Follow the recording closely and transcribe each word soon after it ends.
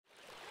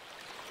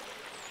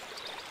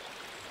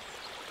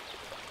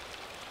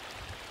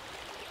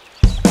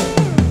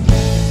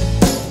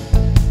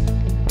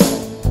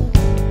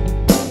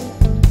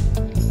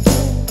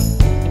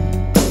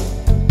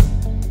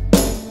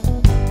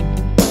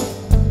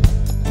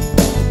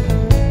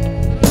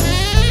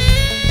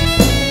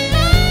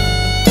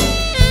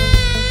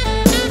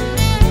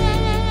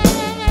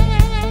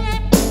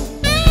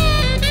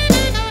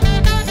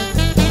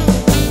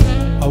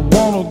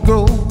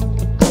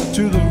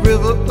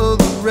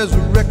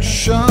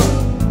resurrection,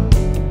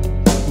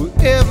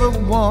 where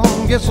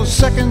everyone gets a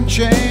second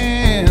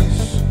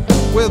chance,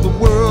 where the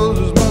world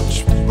is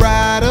much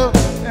brighter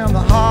and the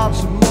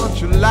hearts are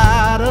much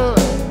lighter,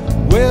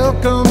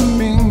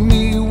 welcoming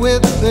me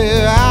with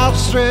their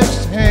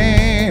outstretched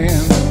hand.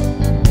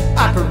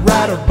 I could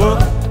write a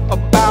book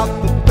about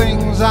the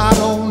things I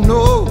don't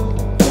know,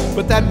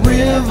 but that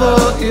river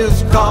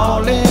is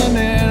calling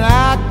and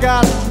I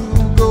got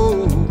to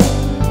go.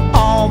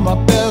 All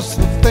my best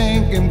for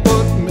thinking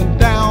put me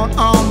down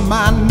on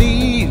my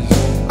knees.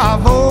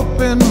 I've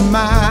opened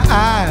my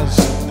eyes,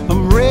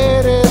 I'm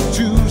ready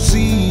to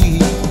see.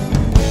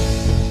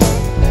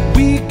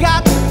 We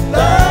got to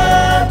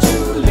learn to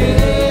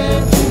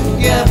live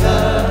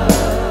together.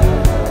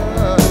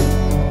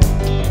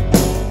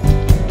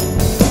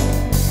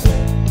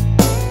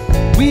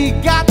 We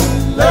got to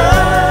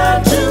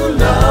learn to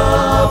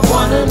love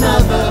one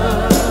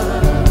another.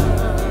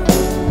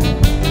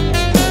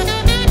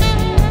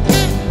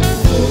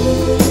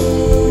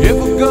 If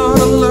we're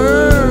gonna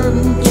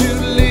learn to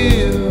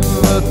live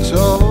at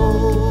all.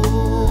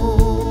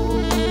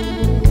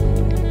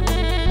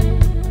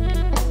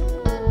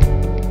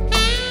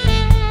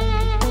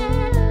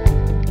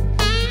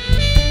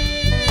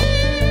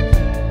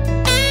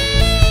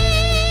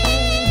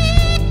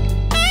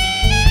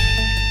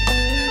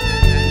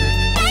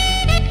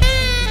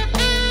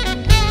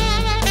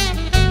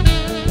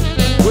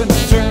 When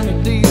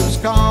eternity is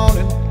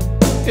calling,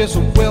 it's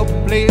a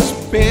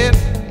well-placed bet.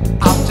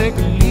 I'll take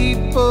a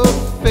leap of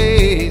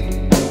faith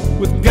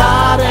with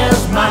God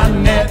as my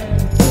net,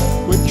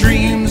 where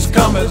dreams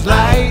come as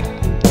light,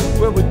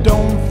 where we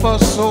don't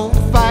fuss or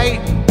fight,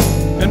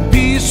 and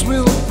peace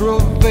will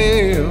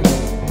prevail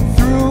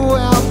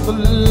throughout the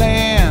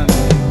land.